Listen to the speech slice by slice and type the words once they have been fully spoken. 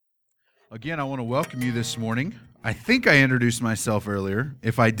Again, I want to welcome you this morning. I think I introduced myself earlier.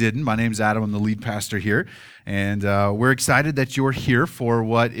 If I didn't, my name's Adam. I'm the lead pastor here. And we're excited that you're here for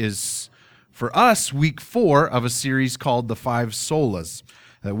what is, for us, week 4 of a series called The Five Solas,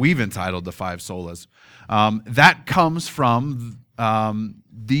 that we've entitled The Five Solas. That comes from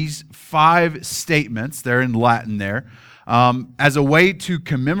these 5 statements, they're in Latin there, as a way to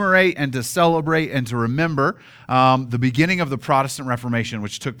commemorate and to celebrate and to remember the beginning of the Protestant Reformation,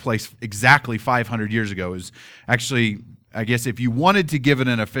 which took place exactly 500 years ago. It was actually, I guess, if you wanted to give it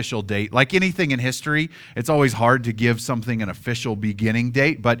an official date, like anything in history, it's always hard to give something an official beginning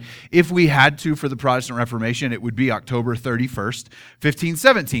date, but if we had to for the Protestant Reformation, it would be October 31st,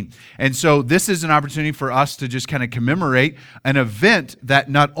 1517. And so this is an opportunity for us to just kind of commemorate an event that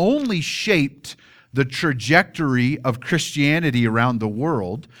not only shaped the trajectory of Christianity around the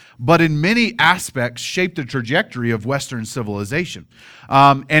world, but in many aspects shaped the trajectory of Western civilization.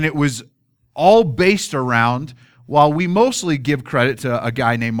 And it was all based around, while we mostly give credit to a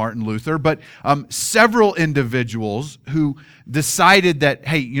guy named Martin Luther, but several individuals who decided that,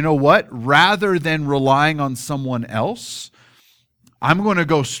 hey, you know what? Rather than relying on someone else, I'm going to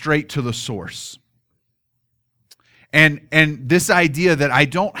go straight to the source. And this idea that I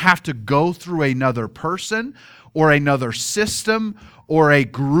don't have to go through another person or another system or a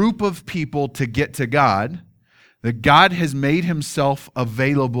group of people to get to God, that God has made himself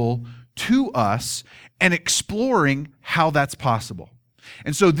available to us and exploring how that's possible.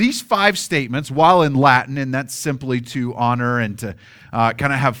 And so these 5 statements, while in Latin, and that's simply to honor and to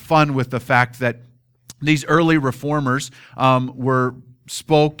kind of have fun with the fact that these early reformers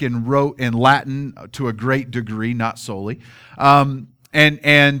spoke and wrote in Latin to a great degree, not solely. And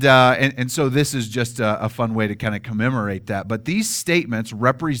so this is just a fun way to kind of commemorate that. But these statements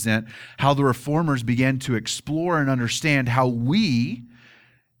represent how the reformers began to explore and understand how we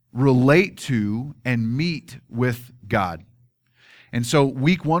relate to and meet with God. And so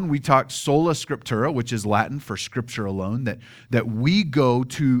week 1, we talked sola scriptura, which is Latin for scripture alone, that we go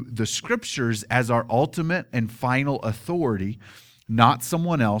to the scriptures as our ultimate and final authority, not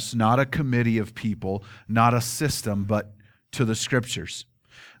someone else, not a committee of people, not a system, but to the scriptures.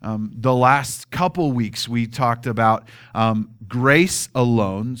 The last couple weeks, we talked about grace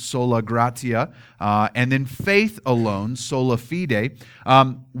alone, sola gratia, and then faith alone, sola fide,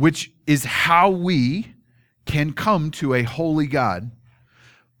 which is how we can come to a holy God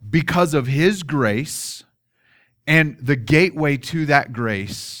because of his grace, and the gateway to that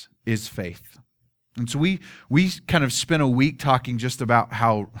grace is faith. And so we kind of spent a week talking just about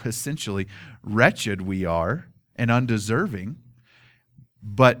how essentially wretched we are and undeserving,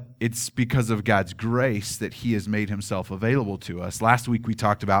 but it's because of God's grace that he has made himself available to us. Last week we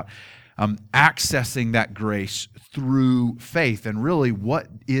talked about accessing that grace through faith. And really, what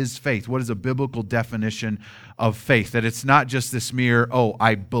is faith? What is a biblical definition of faith? That it's not just this mere,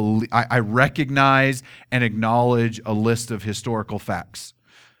 I recognize and acknowledge a list of historical facts.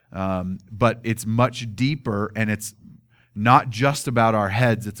 But it's much deeper, and it's not just about our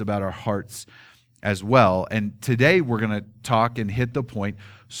heads, it's about our hearts as well. And today we're going to talk and hit the point,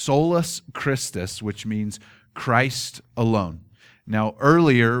 solus Christus, which means Christ alone. Now,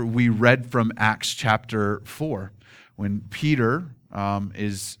 earlier we read from Acts chapter 4, when Peter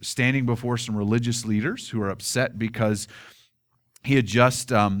is standing before some religious leaders who are upset because he had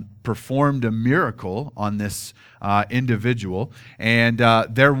just performed a miracle on this individual, and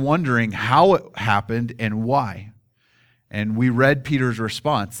they're wondering how it happened and why. And we read Peter's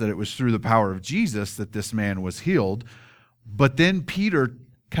response that it was through the power of Jesus that this man was healed. But then Peter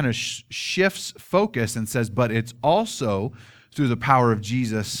kind of shifts focus and says, but it's also through the power of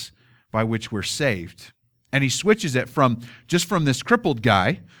Jesus by which we're saved. And he switches it from this crippled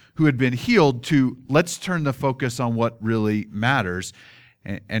guy who had been healed to let's turn the focus on what really matters,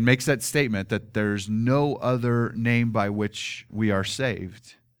 and makes that statement that there's no other name by which we are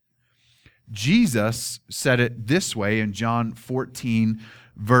saved. Jesus said it this way in John 14,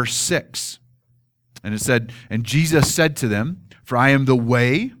 verse 6. And it said, and Jesus said to them, for I am the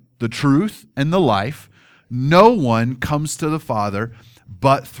way, the truth, and the life. No one comes to the Father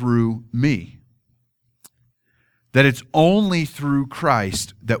but through me. That it's only through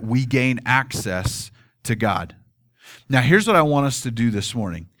Christ that we gain access to God. Now, here's what I want us to do this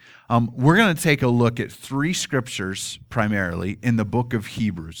morning. We're going to take a look at 3 scriptures primarily in the book of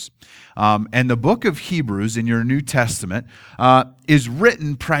Hebrews. And the book of Hebrews in your New Testament is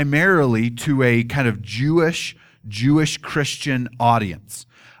written primarily to a kind of Jewish Christian audience.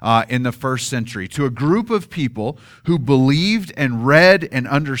 in the first century, to a group of people who believed and read and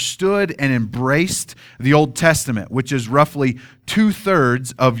understood and embraced the Old Testament, which is roughly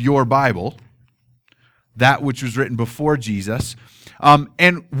 2/3 of your Bible, that which was written before Jesus.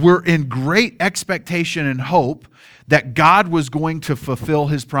 And we're in great expectation and hope that God was going to fulfill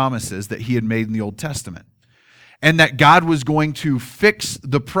his promises that he had made in the Old Testament, and that God was going to fix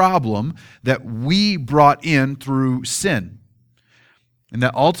the problem that we brought in through sin, and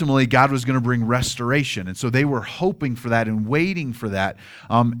that ultimately God was going to bring restoration. And so they were hoping for that and waiting for that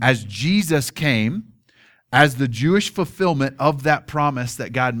as Jesus came as the Jewish fulfillment of that promise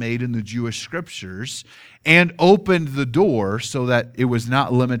that God made in the Jewish scriptures, and opened the door so that it was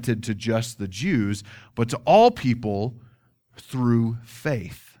not limited to just the Jews, but to all people through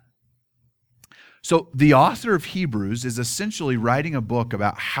faith. So the author of Hebrews is essentially writing a book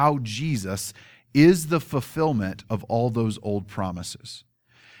about how Jesus is the fulfillment of all those old promises.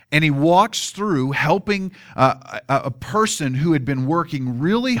 And he walks through helping a person who had been working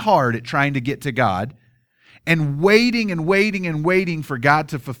really hard at trying to get to God, and waiting and waiting and waiting for God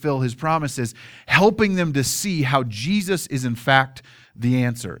to fulfill his promises, helping them to see how Jesus is in fact the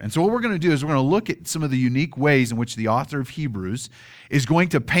answer. And so what we're going to do is we're going to look at some of the unique ways in which the author of Hebrews is going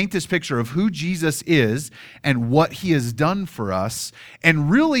to paint this picture of who Jesus is and what he has done for us,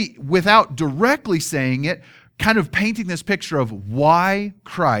 and really, without directly saying it, kind of painting this picture of why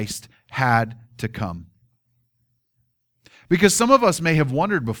Christ had to come. Because some of us may have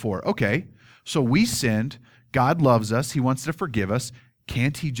wondered before, okay, so we sinned, God loves us, he wants to forgive us.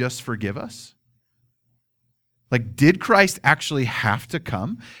 Can't he just forgive us? Like, did Christ actually have to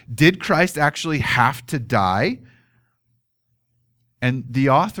come? Did Christ actually have to die? And the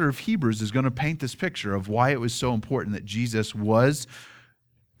author of Hebrews is going to paint this picture of why it was so important that Jesus was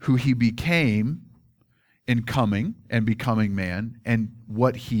who he became in coming and becoming man, and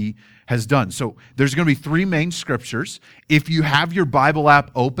what he has done. So there's going to be three main scriptures. If you have your Bible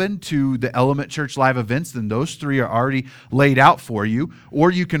app open to the Element Church live events, then those three are already laid out for you,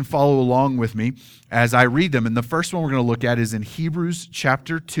 or you can follow along with me as I read them. And the first one we're going to look at is in Hebrews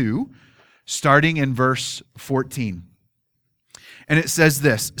chapter 2, starting in verse 14. And it says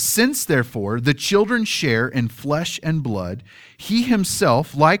this: "Since therefore the children share in flesh and blood, he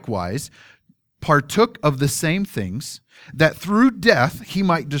himself likewise partook of the same things, that through death he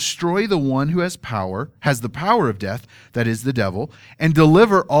might destroy the one who has the power of death, that is the devil, and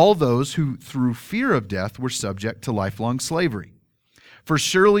deliver all those who through fear of death were subject to lifelong slavery. For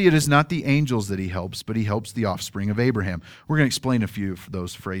surely it is not the angels that he helps, but he helps the offspring of Abraham." We're going to explain a few of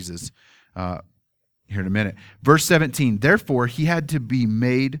those phrases here in a minute. Verse 17, "Therefore he had to be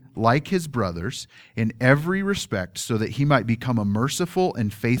made like his brothers in every respect, so that he might become a merciful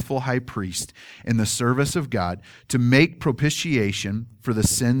and faithful high priest in the service of God, to make propitiation for the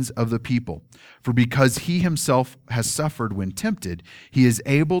sins of the people. For because he himself has suffered when tempted, he is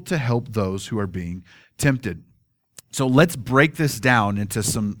able to help those who are being tempted." So let's break this down into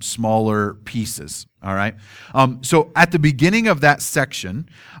some smaller pieces, all right? So at the beginning of that section,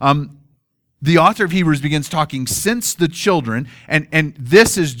 the author of Hebrews begins talking since the children, and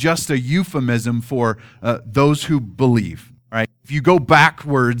this is just a euphemism for those who believe, right? If you go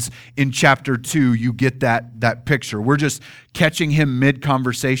backwards in chapter 2, you get that picture. We're just catching him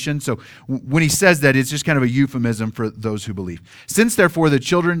mid-conversation. So when he says that, it's just kind of a euphemism for those who believe. "Since therefore the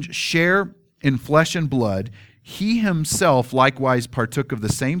children share in flesh and blood, he himself likewise partook of the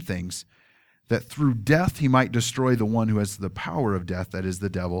same things, that through death he might destroy the one who has the power of death, that is the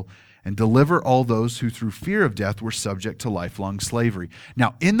devil, and deliver all those who through fear of death were subject to lifelong slavery."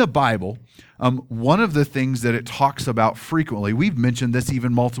 Now, in the Bible, one of the things that it talks about frequently, we've mentioned this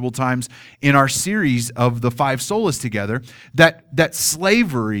even multiple times in our series of the 5 solas together, that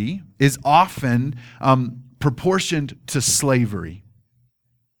slavery is often proportioned to slavery.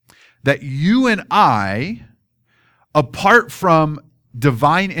 That you and I, apart from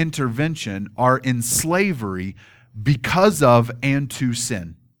divine intervention, are in slavery because of and to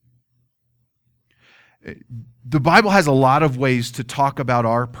sin. The Bible has a lot of ways to talk about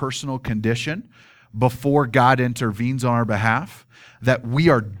our personal condition before God intervenes on our behalf, that we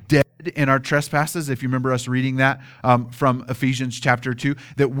are dead in our trespasses, if you remember us reading that from Ephesians chapter 2,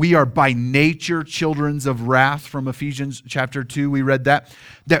 that we are by nature children of wrath from Ephesians chapter 2, we read that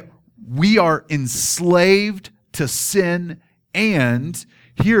we are enslaved to sin, and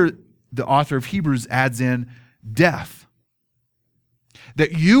here the author of Hebrews adds in death.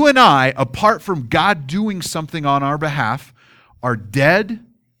 That you and I, apart from God doing something on our behalf, are dead,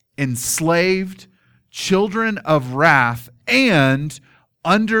 enslaved, children of wrath, and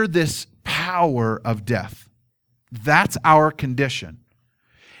under this power of death. That's our condition.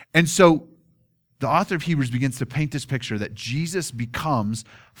 And so the author of Hebrews begins to paint this picture that Jesus becomes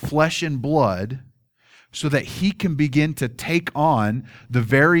flesh and blood so that he can begin to take on the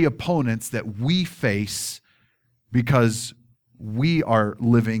very opponents that we face because we are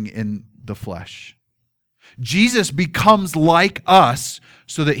living in the flesh. Jesus becomes like us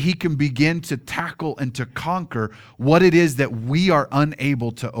so that he can begin to tackle and to conquer what it is that we are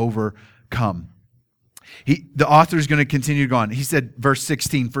unable to overcome. The author is going to continue to go on. He said, verse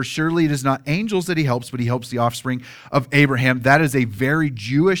 16, "For surely it is not angels that he helps, but he helps the offspring of Abraham." That is a very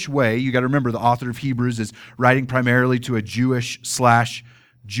Jewish way. You got to remember, the author of Hebrews is writing primarily to a Jewish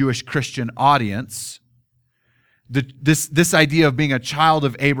Christian audience. This idea of being a child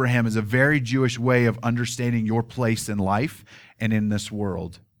of Abraham is a very Jewish way of understanding your place in life and in this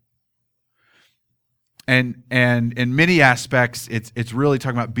world. And in many aspects, it's really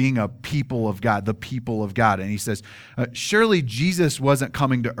talking about being a people of God, the people of God. And he says, surely Jesus wasn't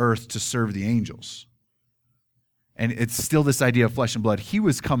coming to earth to serve the angels. And it's still this idea of flesh and blood. He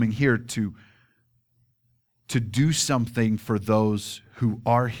was coming here to do something for those who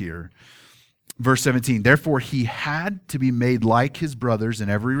are here. Verse 17, "Therefore he had to be made like his brothers in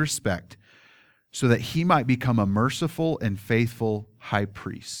every respect, so that he might become a merciful and faithful high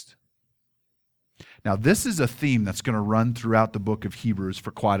priest." Now, this is a theme that's going to run throughout the book of Hebrews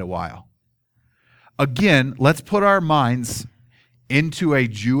for quite a while. Again, let's put our minds into a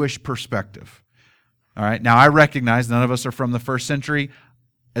Jewish perspective. All right, now I recognize none of us are from the first century.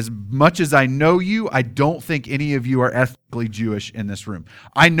 As much as I know you, I don't think any of you are ethnically Jewish in this room.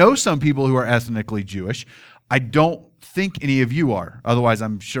 I know some people who are ethnically Jewish. I don't think any of you are. Otherwise,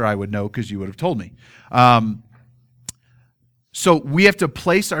 I'm sure I would know because you would have told me. So we have to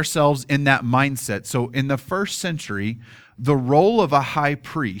place ourselves in that mindset. So in the first century, the role of a high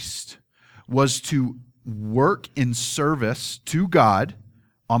priest was to work in service to God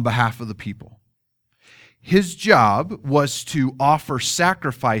on behalf of the people. His job was to offer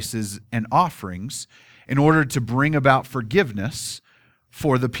sacrifices and offerings in order to bring about forgiveness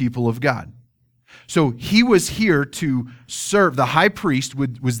for the people of God. So he was here to serve. The high priest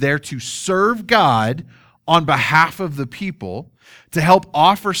was there to serve God on behalf of the people, to help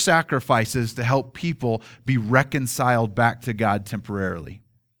offer sacrifices to help people be reconciled back to God temporarily.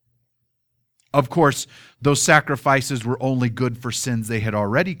 Of course, those sacrifices were only good for sins they had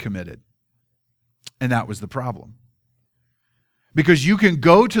already committed. And that was the problem. Because you can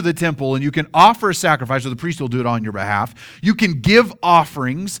go to the temple and you can offer a sacrifice, or the priest will do it on your behalf. You can give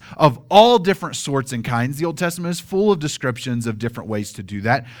offerings of all different sorts and kinds. The Old Testament is full of descriptions of different ways to do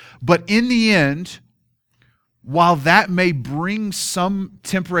that. But in the end, while that may bring some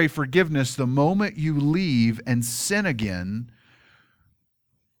temporary forgiveness, the moment you leave and sin again,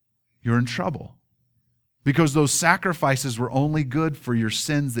 you're in trouble. Because those sacrifices were only good for your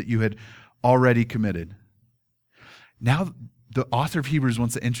sins that you had already committed. Now, the author of Hebrews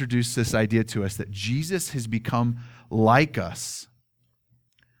wants to introduce this idea to us that Jesus has become like us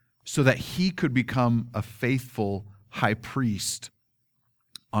so that he could become a faithful high priest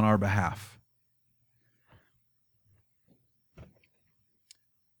on our behalf.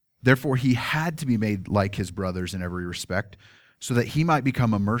 Therefore, he had to be made like his brothers in every respect, so that he might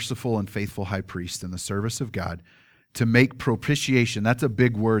become a merciful and faithful high priest in the service of God, to make propitiation. That's a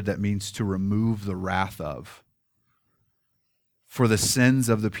big word that means to remove the wrath of, for the sins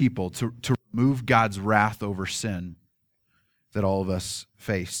of the people, to remove God's wrath over sin that all of us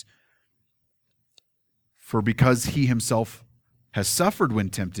face. For because he himself has suffered when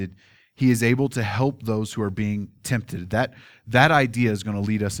tempted, he is able to help those who are being tempted. That idea is going to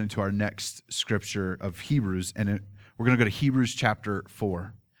lead us into our next scripture of Hebrews, and we're going to go to Hebrews chapter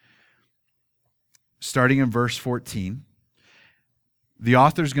 4. Starting in verse 14, the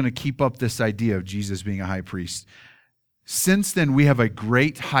author is going to keep up this idea of Jesus being a high priest. "Since then we have a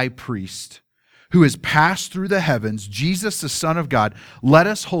great high priest who has passed through the heavens, Jesus the Son of God. Let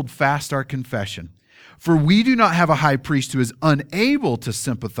us hold fast our confession. For we do not have a high priest who is unable to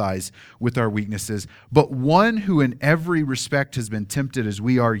sympathize with our weaknesses, but one who in every respect has been tempted as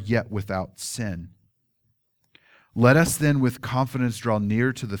we are, yet without sin. Let us then with confidence draw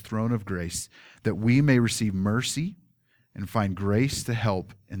near to the throne of grace, that we may receive mercy and find grace to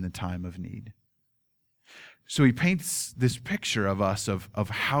help in the time of need." So he paints this picture of us, of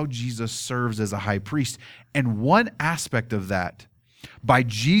how Jesus serves as a high priest. And one aspect of that, by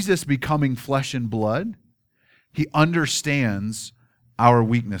Jesus becoming flesh and blood, he understands our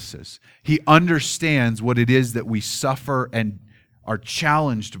weaknesses. He understands what it is that we suffer and are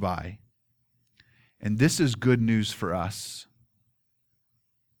challenged by. And this is good news for us.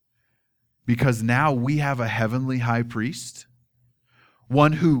 Because now we have a heavenly high priest,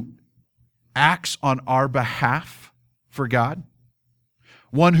 one who acts on our behalf for God,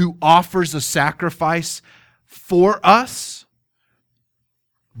 one who offers a sacrifice for us.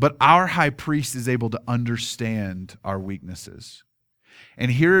 But our high priest is able to understand our weaknesses.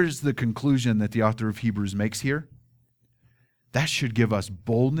 And here's the conclusion that the author of Hebrews makes here. That should give us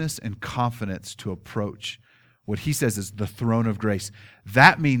boldness and confidence to approach what he says is the throne of grace.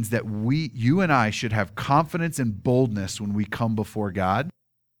 That means that you and I should have confidence and boldness when we come before God.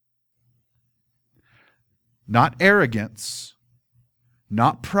 Not arrogance,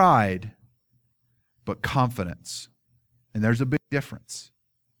 not pride, but confidence. And there's a big difference.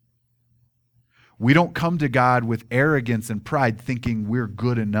 We don't come to God with arrogance and pride thinking we're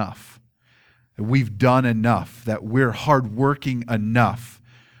good enough, that we've done enough, that we're hardworking enough.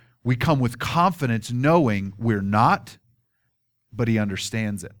 We come with confidence knowing we're not, but He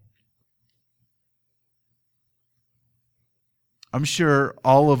understands it. I'm sure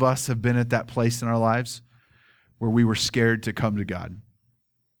all of us have been at that place in our lives where we were scared to come to God.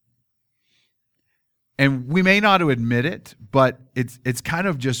 And we may not admit it, but it's kind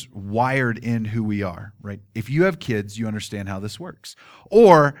of just wired in who we are, right? If you have kids, you understand how this works.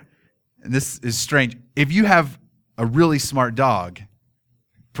 Or, and this is strange, if you have a really smart dog,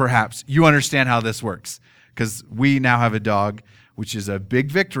 perhaps you understand how this works. Because we now have a dog, which is a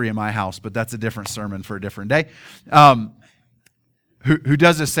big victory in my house, but that's a different sermon for a different day, who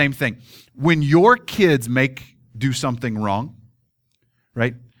does the same thing. When your kids do something wrong,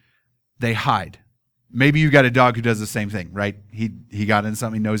 right, they hide. Maybe you got a dog who does the same thing, right? He got in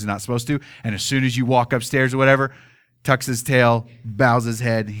something he knows he's not supposed to, and as soon as you walk upstairs or whatever, tucks his tail, bows his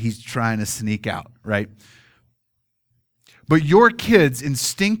head, he's trying to sneak out, right? But your kids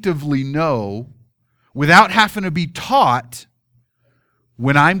instinctively know, without having to be taught,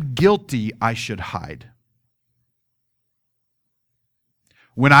 when I'm guilty, I should hide.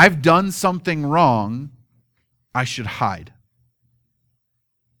 When I've done something wrong, I should hide.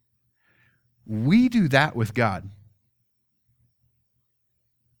 We do that with God.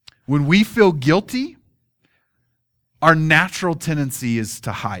 When we feel guilty, our natural tendency is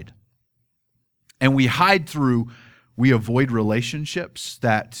to hide. And we hide we avoid relationships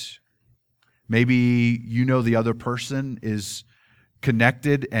that maybe the other person is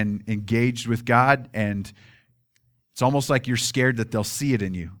connected and engaged with God, and it's almost like you're scared that they'll see it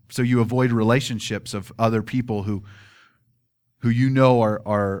in you. So you avoid relationships of other people who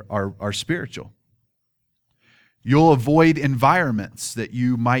are spiritual. You'll avoid environments that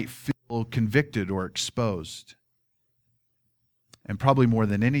you might feel convicted or exposed. And probably more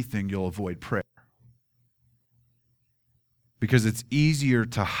than anything, you'll avoid prayer. Because it's easier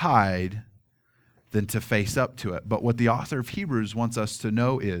to hide than to face up to it. But what the author of Hebrews wants us to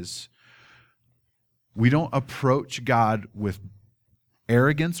know is we don't approach God with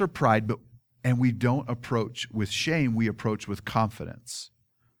arrogance or pride, and we don't approach with shame, we approach with confidence.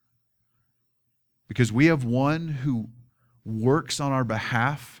 Because we have one who works on our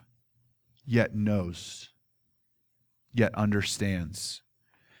behalf, yet knows, yet understands.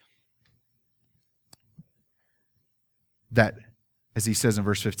 That, as he says in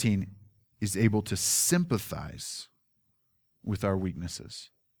verse 15, is able to sympathize with our weaknesses.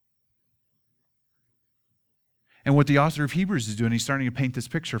 And what the author of Hebrews is doing, he's starting to paint this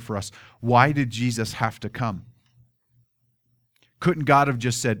picture for us. Why did Jesus have to come? Couldn't God have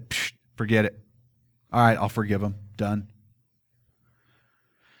just said, forget it. All right, I'll forgive him. Done.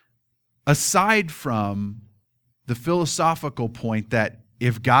 Aside from the philosophical point that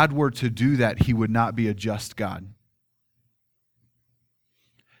if God were to do that, he would not be a just God.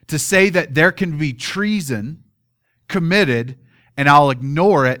 To say that there can be treason committed and I'll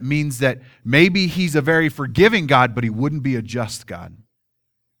ignore it means that maybe he's a very forgiving God, but he wouldn't be a just God.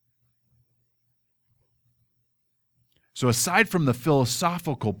 So aside from the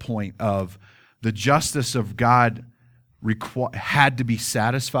philosophical point of the justice of God had to be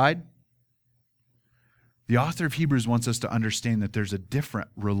satisfied, the author of Hebrews wants us to understand that there's a different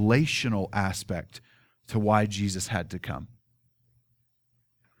relational aspect to why Jesus had to come.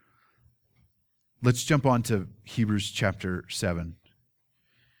 Let's jump on to Hebrews chapter 7.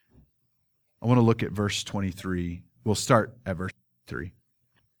 I want to look at verse 23. We'll start at verse 3.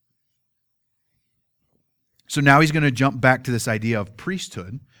 So now he's going to jump back to this idea of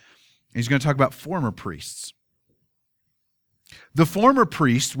priesthood. He's going to talk about former priests. The former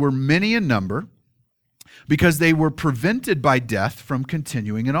priests were many in number because they were prevented by death from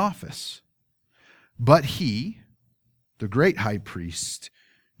continuing in office. But he, the great high priest,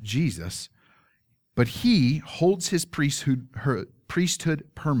 Jesus, but he holds his priesthood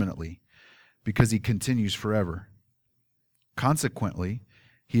permanently because he continues forever. Consequently,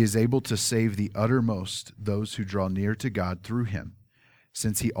 he is able to save the uttermost those who draw near to God through him,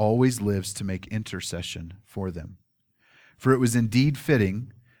 since he always lives to make intercession for them. For it was indeed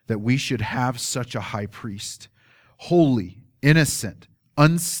fitting that we should have such a high priest, holy, innocent,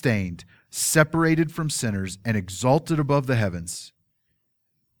 unstained, separated from sinners, and exalted above the heavens.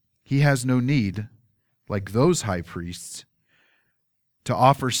 He has no need, like those high priests, to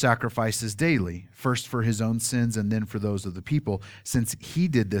offer sacrifices daily, first for his own sins and then for those of the people, since he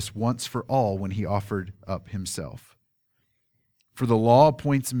did this once for all when he offered up himself. For the law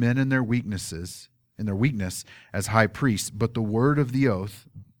appoints men in their weakness as high priests, but the word of the oath,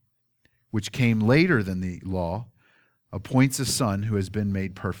 which came later than the law, appoints a son who has been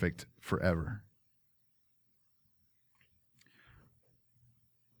made perfect forever.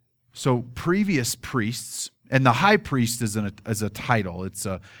 So previous priests, and the high priest is a title. It's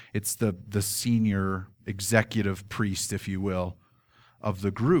the senior executive priest, if you will, of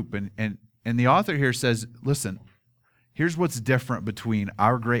the group. And the author here says, listen, here's what's different between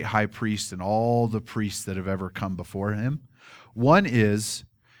our great high priest and all the priests that have ever come before him. One is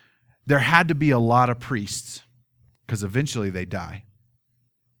there had to be a lot of priests because eventually they die.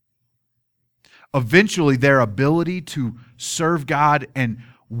 Eventually their ability to serve God and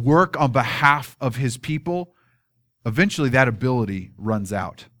work on behalf of his people, eventually that ability runs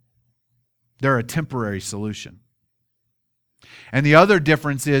out. They're a temporary solution. And the other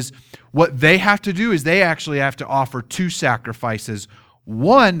difference is what they have to do is they actually have to offer two sacrifices.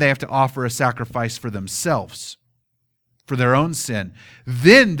 One, they have to offer a sacrifice for themselves, for their own sin.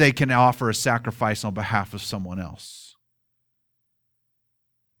 Then they can offer a sacrifice on behalf of someone else.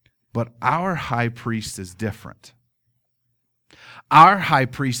 But our high priest is different. Our high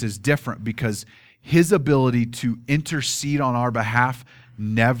priest is different because his ability to intercede on our behalf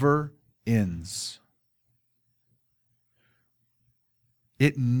never ends.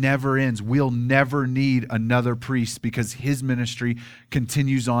 It never ends. We'll never need another priest because his ministry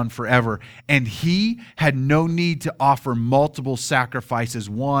continues on forever. And he had no need to offer multiple sacrifices,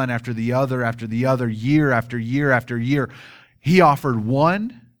 one after the other, year after year after year. He offered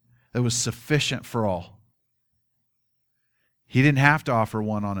one that was sufficient for all. He didn't have to offer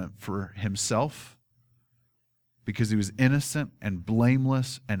one on it for himself because he was innocent and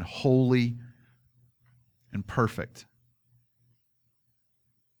blameless and holy and perfect.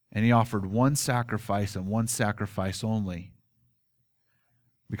 And he offered one sacrifice and one sacrifice only.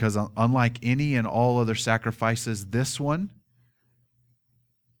 Because unlike any and all other sacrifices, this one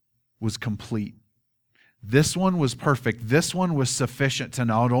was complete. This one was perfect. This one was sufficient to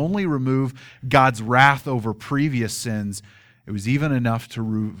not only remove God's wrath over previous sins, it was even enough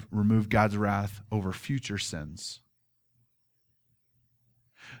to remove God's wrath over future sins.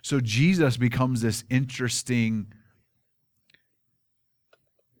 So Jesus becomes this interesting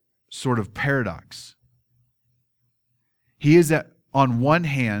sort of paradox. He is on one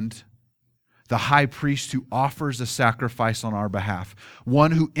hand the high priest who offers a sacrifice on our behalf,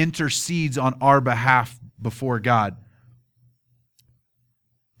 one who intercedes on our behalf before God.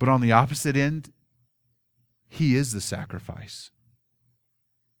 But on the opposite end, he is the sacrifice.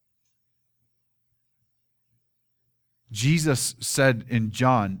 Jesus said in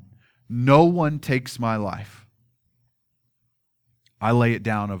John, "No one takes my life. I lay it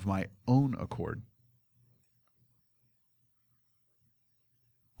down of my own accord."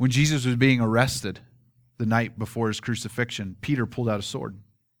 When Jesus was being arrested the night before his crucifixion, Peter pulled out a sword.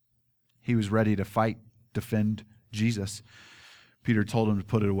 He was ready to fight, defend Jesus. Peter told him to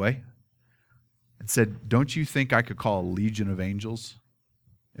put it away and said, "Don't you think I could call a legion of angels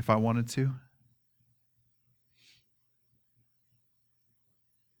if I wanted to?"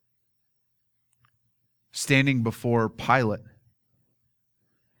 Standing before Pilate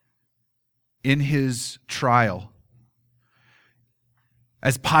in his trial,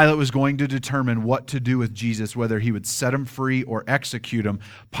 as Pilate was going to determine what to do with Jesus, whether he would set him free or execute him,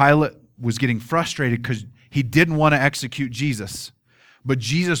 Pilate was getting frustrated because he didn't want to execute Jesus. But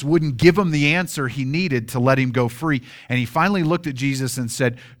Jesus wouldn't give him the answer he needed to let him go free. And he finally looked at Jesus and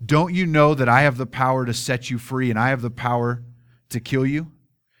said, "Don't you know that I have the power to set you free and I have the power to kill you?"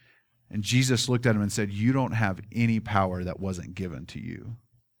 And Jesus looked at him and said, "You don't have any power that wasn't given to you."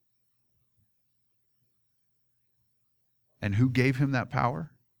 And who gave him that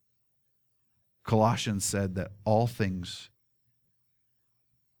power? Colossians said that all things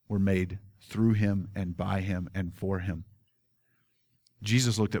were made through him and by him and for him.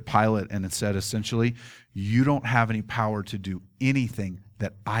 Jesus looked at Pilate and said essentially, "You don't have any power to do anything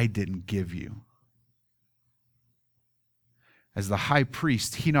that I didn't give you." As the high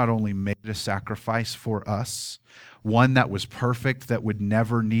priest, he not only made a sacrifice for us, one that was perfect, that would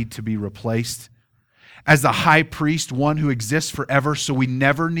never need to be replaced. As the high priest, one who exists forever, so we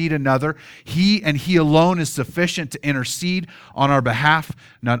never need another. He and he alone is sufficient to intercede on our behalf.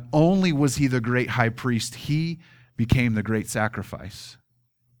 Not only was he the great high priest, he became the great sacrifice,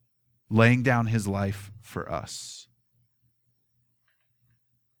 laying down his life for us.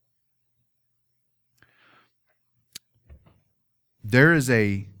 There is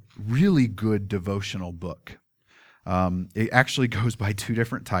a really good devotional book. It actually goes by two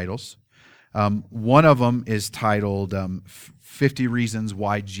different titles. One of them is titled 50 Reasons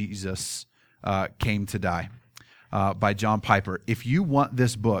Why Jesus Came to Die by John Piper. If you want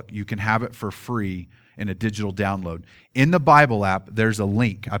this book, you can have it for free in a digital download. In the Bible app, there's a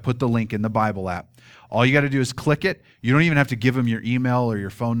link. I put the link in the Bible app. All you got to do is click it. You don't even have to give them your email or your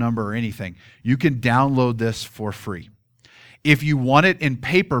phone number or anything. You can download this for free. If you want it in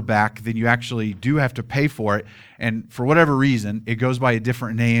paperback, then you actually do have to pay for it. And for whatever reason, it goes by a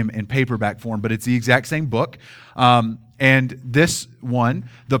different name in paperback form, but it's the exact same book. And this one,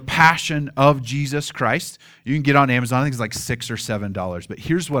 The Passion of Jesus Christ, you can get on Amazon. I think it's like $6 or $7. But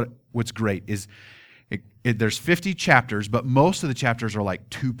here's what's great is there's 50 chapters, but most of the chapters are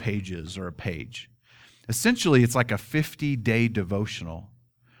like 2 pages or a page. Essentially, it's like a 50-day devotional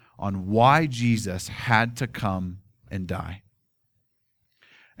on why Jesus had to come and die.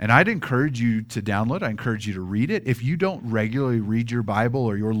 And I'd encourage you to download. I encourage you to read it. If you don't regularly read your Bible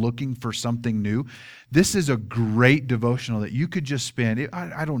or you're looking for something new, this is a great devotional that you could just spend,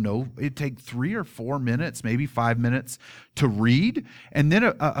 I don't know, it'd take 3 or 4 minutes, maybe 5 minutes to read, and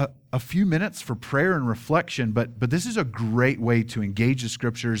then a few minutes for prayer and reflection. But this is a great way to engage the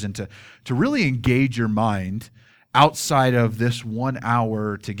Scriptures and to really engage your mind outside of this 1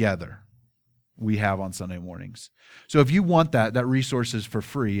 hour together we have on Sunday mornings. So if you want that resource is for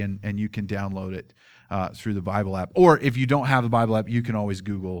free, and you can download it through the Bible app. Or if you don't have the Bible app, you can always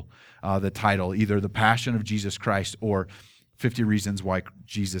Google the title, either The Passion of Jesus Christ or 50 Reasons Why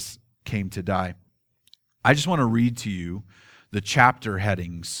Jesus Came to Die. I just want to read to you the chapter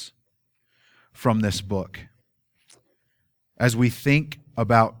headings from this book as we think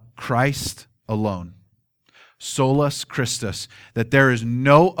about Christ alone. Solus Christus, that there is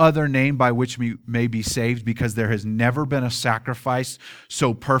no other name by which we may be saved, because there has never been a sacrifice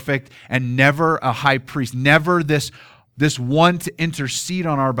so perfect, and never a high priest, never this one to intercede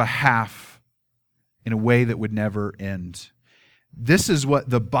on our behalf in a way that would never end. This is what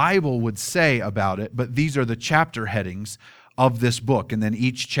the Bible would say about it, but these are the chapter headings of this book, and then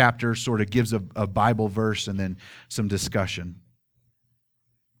each chapter sort of gives a Bible verse and then some discussion.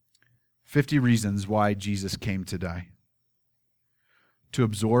 50 reasons why Jesus came to die. To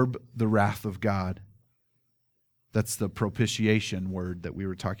absorb the wrath of God. That's the propitiation word that we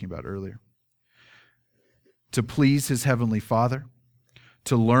were talking about earlier. To please His heavenly Father.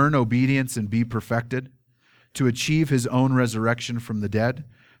 To learn obedience and be perfected. To achieve His own resurrection from the dead.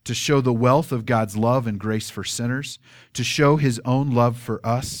 To show the wealth of God's love and grace for sinners. To show His own love for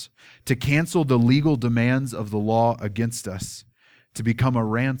us. To cancel the legal demands of the law against us. To become a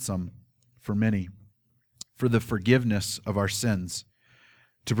ransom for many, for the forgiveness of our sins,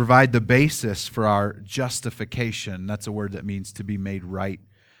 to provide the basis for our justification. That's a word that means to be made right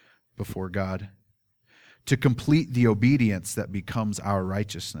before God. To complete the obedience that becomes our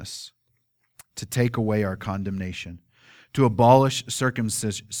righteousness. To take away our condemnation. To abolish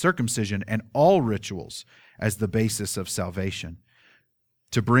circumcision and all rituals as the basis of salvation.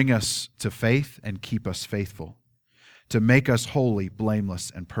 To bring us to faith and keep us faithful. To make us holy,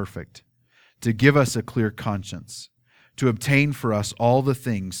 blameless, and perfect. To give us a clear conscience, to obtain for us all the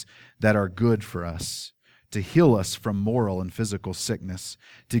things that are good for us, to heal us from moral and physical sickness,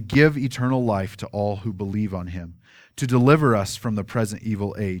 to give eternal life to all who believe on Him, to deliver us from the present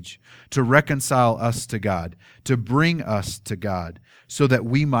evil age, to reconcile us to God, to bring us to God, so that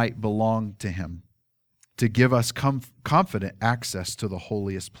we might belong to Him, to give us confident access to the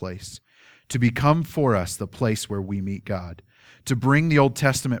holiest place, to become for us the place where we meet God, to bring the Old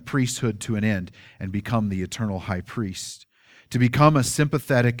Testament priesthood to an end and become the eternal high priest, to become a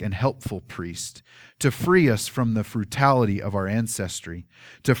sympathetic and helpful priest, to free us from the frugality of our ancestry,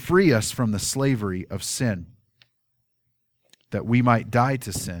 to free us from the slavery of sin, that we might die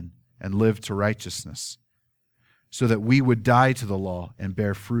to sin and live to righteousness, so that we would die to the law and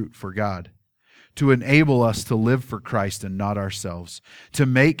bear fruit for God, to enable us to live for Christ and not ourselves, to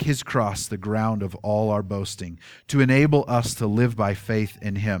make his cross the ground of all our boasting, to enable us to live by faith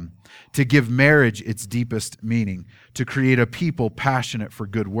in him, to give marriage its deepest meaning, to create a people passionate for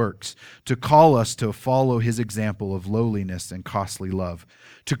good works, to call us to follow his example of lowliness and costly love,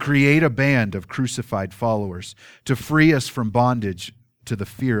 to create a band of crucified followers, to free us from bondage to the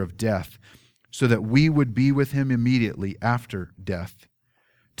fear of death, so that we would be with him immediately after death,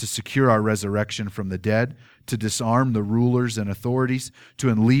 to secure our resurrection from the dead, to disarm the rulers and authorities, to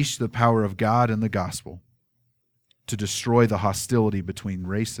unleash the power of God and the gospel, to destroy the hostility between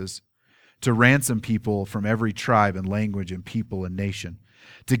races, to ransom people from every tribe and language and people and nation,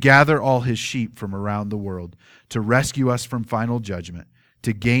 to gather all his sheep from around the world, to rescue us from final judgment,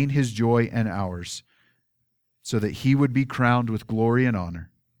 to gain his joy and ours, so that he would be crowned with glory and honor,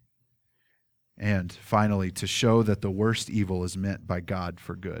 and finally, to show that the worst evil is meant by God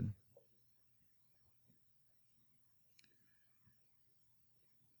for good.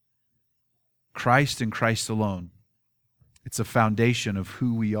 Christ and Christ alone. It's a foundation of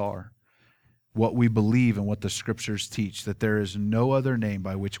who we are, what we believe, and what the Scriptures teach, that there is no other name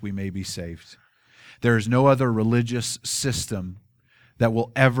by which we may be saved. There is no other religious system that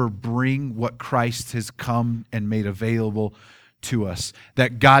will ever bring what Christ has come and made available to us.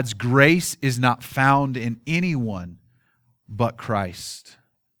 That God's grace is not found in anyone but Christ.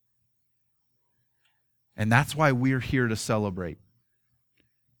 And that's why we're here to celebrate.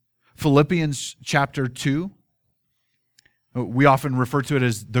 Philippians chapter 2, we often refer to it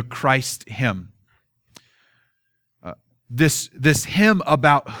as the Christ hymn. This hymn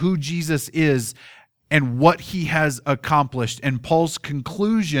about who Jesus is and what he has accomplished. And Paul's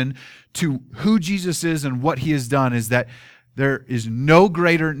conclusion to who Jesus is and what he has done is that there is no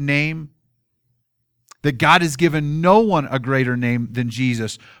greater name, that God has given no one a greater name than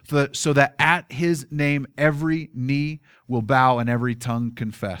Jesus, so that at his name every knee will bow and every tongue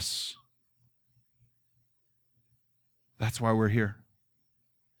confess. That's why we're here.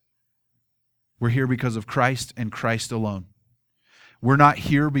 We're here because of Christ and Christ alone. We're not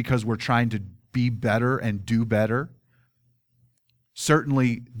here because we're trying to be better and do better.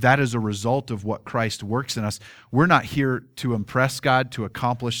 Certainly, that is a result of what Christ works in us. We're not here to impress God, to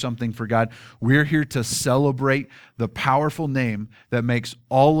accomplish something for God. We're here to celebrate the powerful name that makes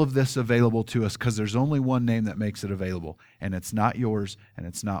all of this available to us, because there's only one name that makes it available, and it's not yours and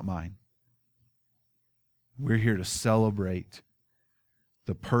it's not mine. We're here to celebrate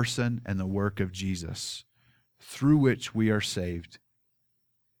the person and the work of Jesus, through which we are saved,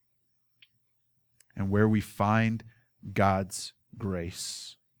 and where we find God's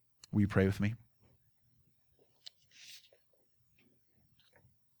grace. Will you pray with me?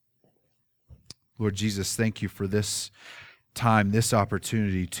 Lord Jesus, thank you for this time, this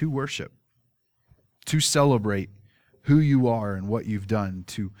opportunity to worship, to celebrate who you are and what you've done,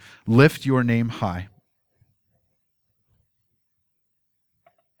 to lift your name high.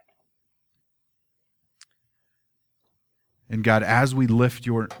 And God, as we lift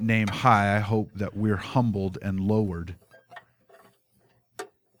your name high, I hope that we're humbled and lowered,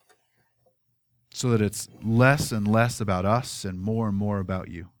 so that it's less and less about us and more about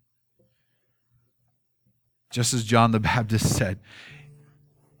you. Just as John the Baptist said,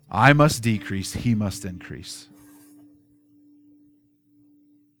 I must decrease, he must increase.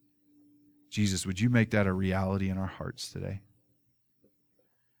 Jesus, would you make that a reality in our hearts today?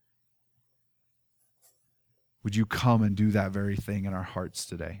 Would you come and do that very thing in our hearts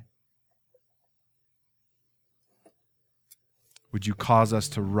today? Would you cause us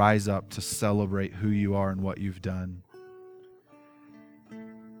to rise up to celebrate who you are and what you've done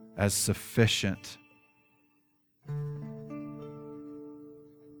as sufficient? I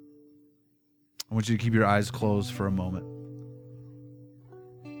want you to keep your eyes closed for a moment.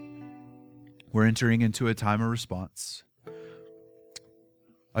 We're entering into a time of response,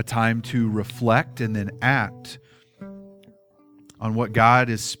 a time to reflect and then act on what God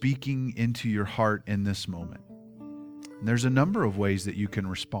is speaking into your heart in this moment. And there's a number of ways that you can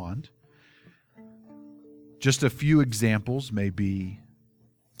respond. Just a few examples may be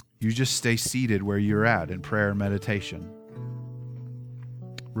you just stay seated where you're at in prayer and meditation,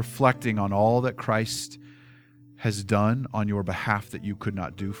 reflecting on all that Christ has done on your behalf that you could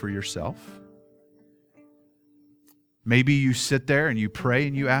not do for yourself. Maybe you sit there and you pray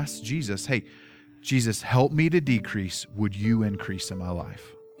and you ask Jesus, hey, Jesus, help me to decrease. Would you increase in my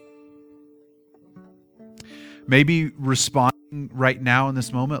life? Maybe responding right now in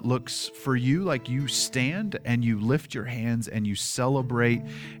this moment looks for you like you stand and you lift your hands and you celebrate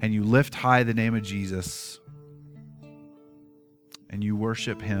and you lift high the name of Jesus and you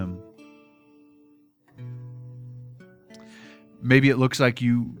worship him Maybe it looks like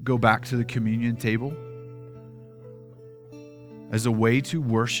you go back to the communion table as a way to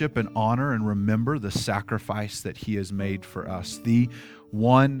worship and honor and remember the sacrifice that he has made for us. The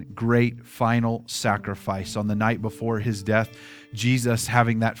one great final sacrifice. On the night before his death, Jesus,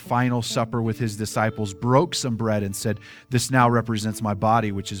 having that final supper with his disciples, broke some bread and said, "This now represents my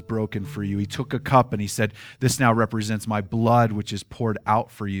body, which is broken for you." He took a cup and he said, "This now represents my blood, which is poured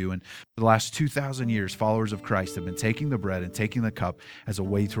out for you." And for the last 2,000 years, followers of Christ have been taking the bread and taking the cup as a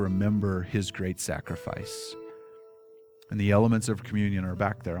way to remember his great sacrifice. And the elements of communion are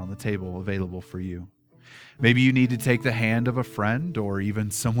back there on the table available for you. Maybe you need to take the hand of a friend or even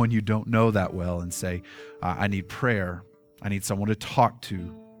someone you don't know that well and say, I need prayer. I need someone to talk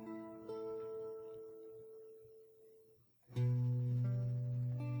to.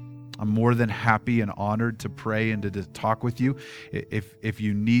 I'm more than happy and honored to pray and to talk with you. If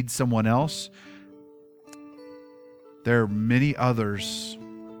you need someone else, there are many others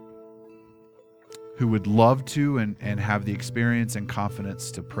who would love to and have the experience and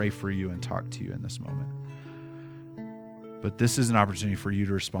confidence to pray for you and talk to you in this moment. But this is an opportunity for you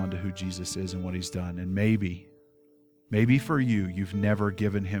to respond to who Jesus is and what he's done. And maybe for you, you've never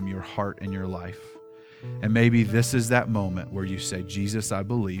given him your heart and your life. And maybe this is that moment where you say, "Jesus, I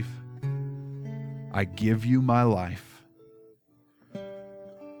believe. I give you my life.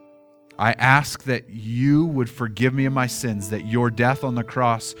 I ask that you would forgive me of my sins, that your death on the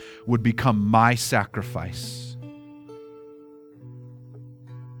cross would become my sacrifice.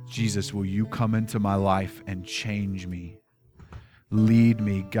 Jesus, will you come into my life and change me? Lead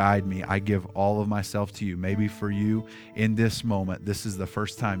me, guide me. I give all of myself to you." Maybe for you in this moment, this is the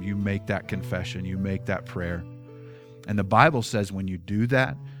first time you make that confession, you make that prayer. And the Bible says when you do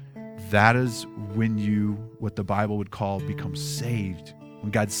that, that is when you, what the Bible would call, become saved.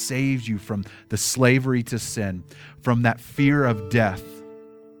 When God saves you from the slavery to sin, from that fear of death.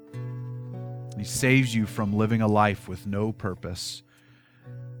 He saves you from living a life with no purpose.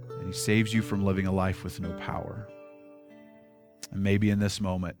 And he saves you from living a life with no power. And maybe in this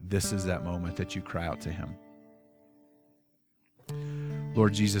moment, this is that moment that you cry out to him.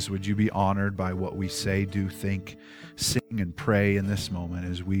 Lord Jesus, would you be honored by what we say, do, think, sing, and pray in this moment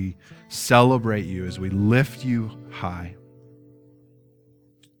as we celebrate you, as we lift you high,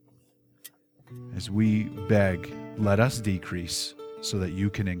 as we beg, let us decrease so that you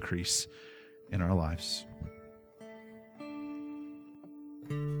can increase in our lives.